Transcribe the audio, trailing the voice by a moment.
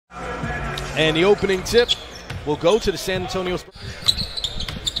And the opening tip will go to the San Antonio Spurs.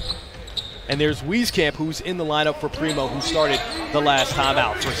 And there's Wieskamp, who's in the lineup for Primo, who started the last time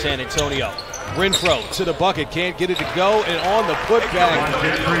out for San Antonio. Renfro to the bucket, can't get it to go, and on the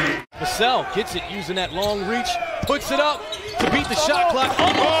putback, Vassell gets it using that long reach, puts it up to beat the shot clock,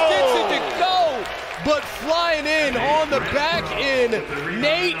 almost gets it to go, but flying in on the back end,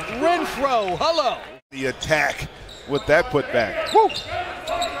 Nate Renfro. Hello. The attack with that putback. Woo.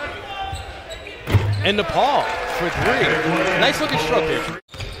 And Nepal for three. Nice looking stroke there.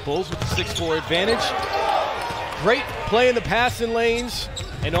 Bulls with the 6'4" advantage. Great play in the passing lanes.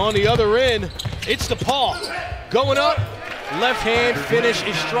 And on the other end, it's Nepal. Going up, left hand finish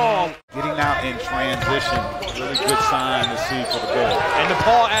is strong. Getting out in transition, really good sign to see for the Bulls. And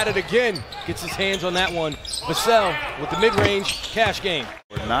Nepal at it again. Gets his hands on that one. Vassell with the mid-range cash game.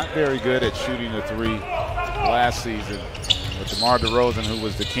 We're not very good at shooting the three last season. With DeMar DeRozan, who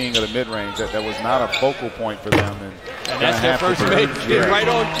was the king of the mid-range, that was not a focal point for them. And that's their first make, right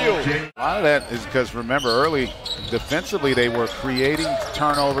on cue. A lot of that is because, remember, early defensively they were creating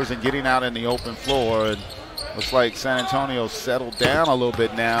turnovers and getting out in the open floor. And looks like San Antonio settled down a little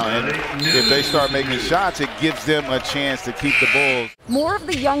bit now. And if they start making shots, it gives them a chance to keep the Bulls. More of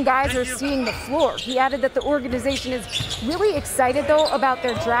the young guys are seeing the floor. He added that the organization is really excited, though, about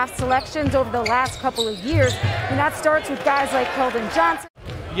their draft selections over the last couple of years. And that starts with guys like Keldon Johnson.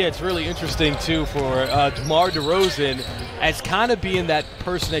 Yeah, it's really interesting, too, for DeMar DeRozan as kind of being that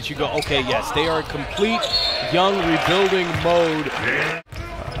person that you go, okay, yes, they are in complete young rebuilding mode.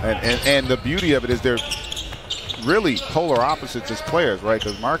 And the beauty of it is they're really polar opposites as players, right?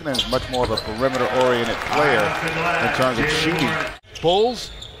 Because Markkanen is much more of a perimeter-oriented player in terms of shooting.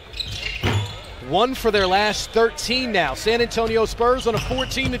 Bulls won for their last 13 now. San Antonio Spurs on a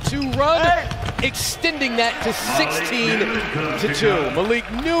 14-2 run, extending that to 16-2. Malik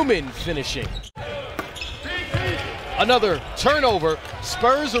Newman finishing. Another turnover.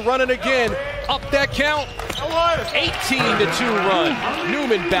 Spurs are running again. Up that count. 18-2 run.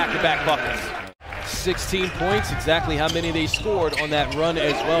 Newman back-to-back buckets. 16 points, exactly how many they scored on that run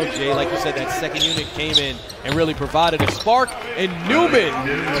as well, Jay. Like you said, that second unit came in and really provided a spark. And Newman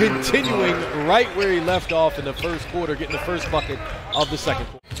continuing right where he left off in the first quarter, getting the first bucket of the second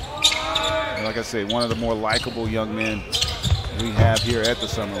quarter. And like I say, one of the more likable young men we have here at the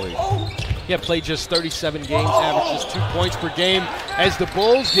Summer League. Yeah, played just 37 games, averages 2 points per game as the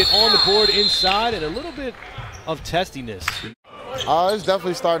Bulls get on the board inside and a little bit of testiness. It's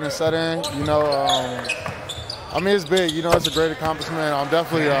definitely starting to set in. You know, I mean, it's big. You know, it's a great accomplishment. I'm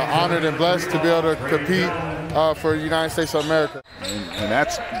definitely honored and blessed to be able to compete for the United States of America. And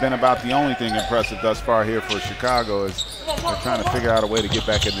that's been about the only thing impressive thus far here for Chicago is they're trying to figure out a way to get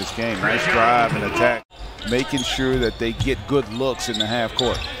back in this game. Nice drive and attack, making sure that they get good looks in the half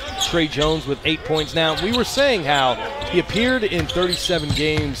court. Tre Jones with 8 points. Now, we were saying how he appeared in 37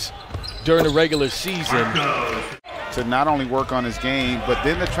 games during the regular season. To not only work on his game, but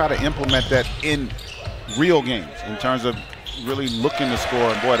then to try to implement that in real games in terms of really looking to score.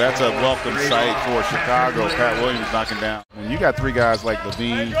 And boy, that's a welcome sight for Chicago. Pat Williams knocking down. When you got three guys like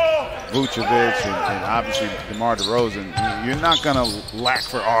Levine, Vucevic, and obviously DeMar DeRozan, you're not going to lack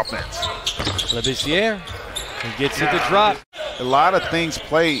for offense. Labissiere, he gets it to drop. A lot of things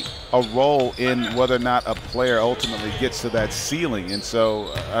play a role in whether or not a player ultimately gets to that ceiling. And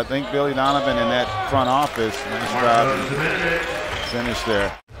so I think Billy Donovan in that front office, nice job and finish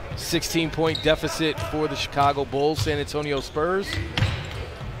there. 16-point deficit for the Chicago Bulls. San Antonio Spurs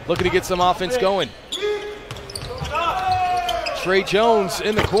looking to get some offense going. Tre Jones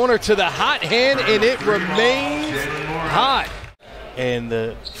in the corner to the hot hand, and it remains hot. And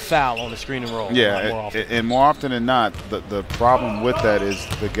the foul on the screen and roll. Yeah, and more often than not, the problem with that is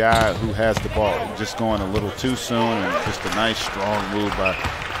the guy who has the ball just going a little too soon, and just a nice, strong move by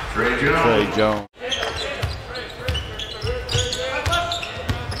Tre Jones.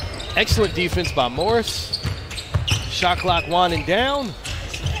 Excellent defense by Morris. Shot clock winding down.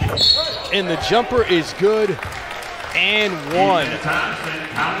 And the jumper is good and one.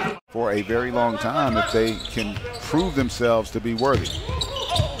 For a very long time, if they can prove themselves to be worthy.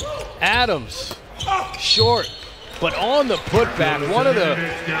 Adams, short, but on the putback, one of the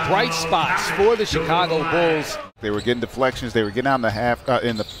bright spots for the Chicago Bulls. They were getting deflections. They were getting out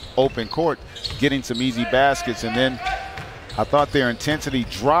in the open court, getting some easy baskets, and then I thought their intensity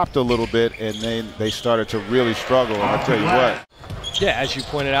dropped a little bit, and then they started to really struggle. And I'll tell you what. Yeah, as you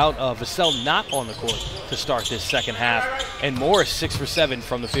pointed out, Vassell not on the court to start this second half, and Morris 6 for 7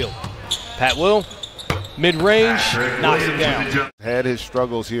 from the field. Pat Will, mid-range, knocks it down. Had his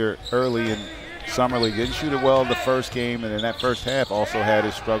struggles here early, and Summer League. Didn't shoot it well the first game, and in that first half also had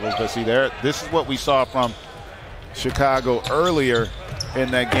his struggles. But see, this is what we saw from Chicago earlier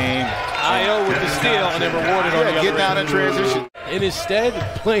in that game. I.O. with the steal and then rewarded on the other getting out end. in transition. And instead,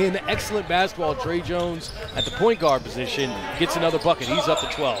 playing excellent basketball, Tre Jones at the point guard position gets another bucket. He's up to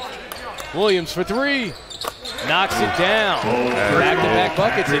 12. Williams for three. Knocks it down. Back-to-back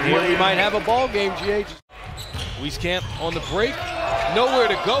buckets, and here we might have a ball game, GH. Wieskamp on the break. Nowhere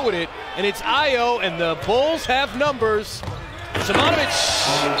to go with it, and it's I.O., and the Bulls have numbers. Simonovic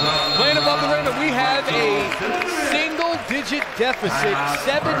playing above the rim, and we have a single-digit deficit,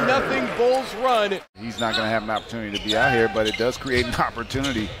 7-0 Bulls run. He's not going to have an opportunity to be out here, but it does create an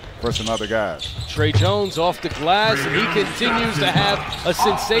opportunity for some other guys. Tre Jones off the glass, and he continues to have a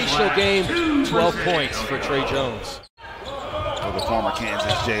sensational game. 12 points for Tre Jones. For the former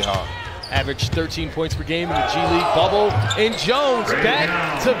Kansas Jayhawk. Averaged 13 points per game in the G League bubble. And Jones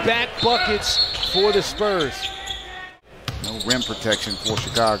back-to-back buckets for the Spurs. No rim protection for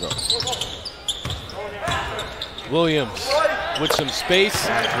Chicago. Williams with some space.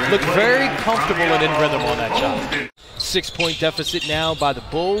 Looked very comfortable and in rhythm on that shot. 6-point deficit now by the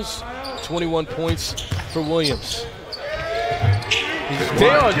Bulls. 21 points for Williams. He's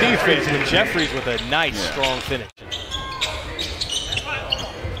there on defense, but Jeffries with a nice, strong finish.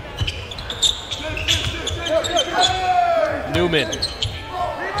 Newman.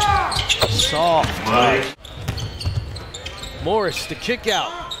 Soft. Morris, the kick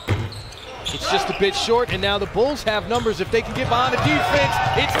out. It's just a bit short, and now the Bulls have numbers if they can get behind the defense.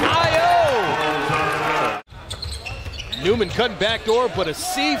 It's I.O. Newman cutting back door, but a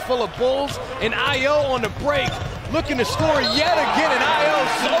sea full of Bulls, and I.O. on the break. Looking to score yet again, and I.O.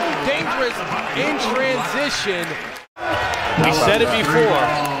 so dangerous in transition. We said it before.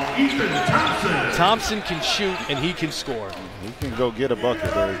 Thompson can shoot, and he can score. He can go get a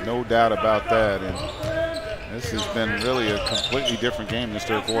bucket. There is no doubt about that. And this has been really a completely different game this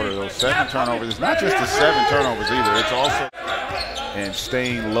third quarter. Those 7 turnovers, it's not just the 7 turnovers either. It's also and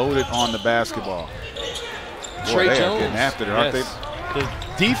staying loaded on the basketball. Tre Boy, Jones, getting after it, aren't they? The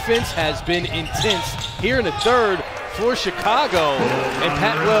defense has been intense here in the third for Chicago, and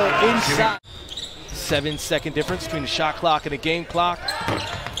Patwell inside. 7-second difference between the shot clock and the game clock.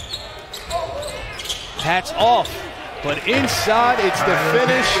 Pat's off, but inside it's the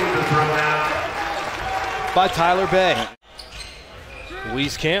finish by Tyler Bay.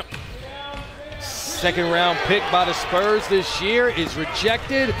 Wieskamp, second round pick by the Spurs this year, is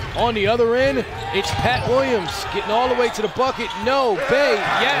rejected. On the other end, it's Pat Williams getting all the way to the bucket. No, Bay,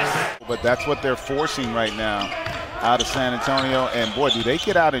 yes. But that's what they're forcing right now out of San Antonio. And boy, do they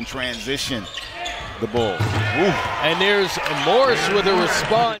get out in transition, the Bulls. Ooh. And there's Morris with a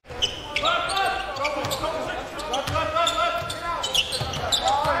response.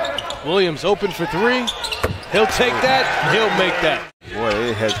 Williams open for three. He'll take that, he'll make that. Boy,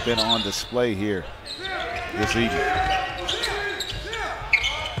 it has been on display here this evening.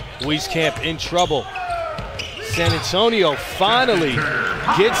 Wieskamp in trouble. San Antonio finally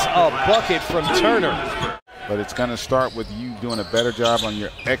gets a bucket from Turner. But it's going to start with you doing a better job on your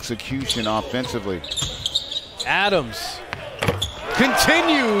execution offensively. Adams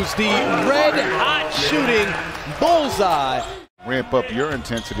continues the red-hot shooting bullseye. Ramp up your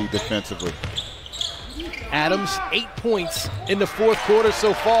intensity defensively. Adams, 8 points in the fourth quarter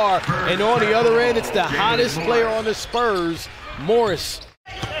so far. And on the other end, it's the hottest player on the Spurs, Morris.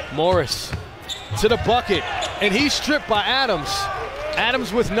 Morris to the bucket, and he's stripped by Adams.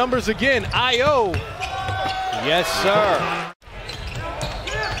 Adams with numbers again. I.O. Yes, sir.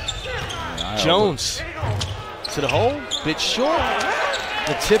 Jones to the hole, bit short.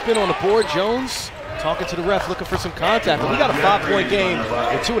 The tip in on the board. Jones talking to the ref, looking for some contact. But we got a 5-point game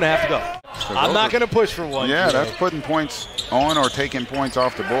with 2.5 to go. I'm not going to push for one. Yeah, that's putting points on or taking points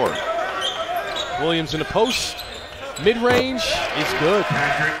off the board. Williams in the post. Mid-range is good.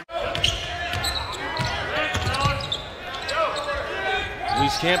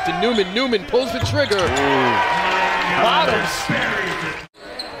 Wieskamp to Newman. Newman pulls the trigger. Bottoms.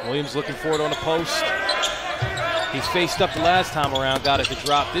 Williams looking for it on the post. He's faced up the last time around, got it to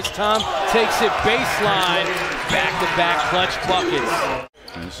drop. This time takes it baseline. Back-to-back clutch buckets.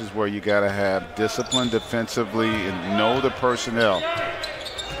 And this is where you got to have discipline defensively and know the personnel.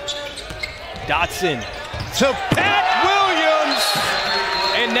 Dotson to Pat Williams.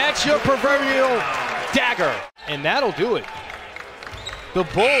 And that's your proverbial dagger. And that'll do it. The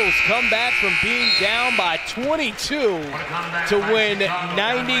Bulls come back from being down by 22 to win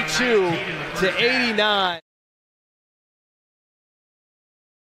 92-89.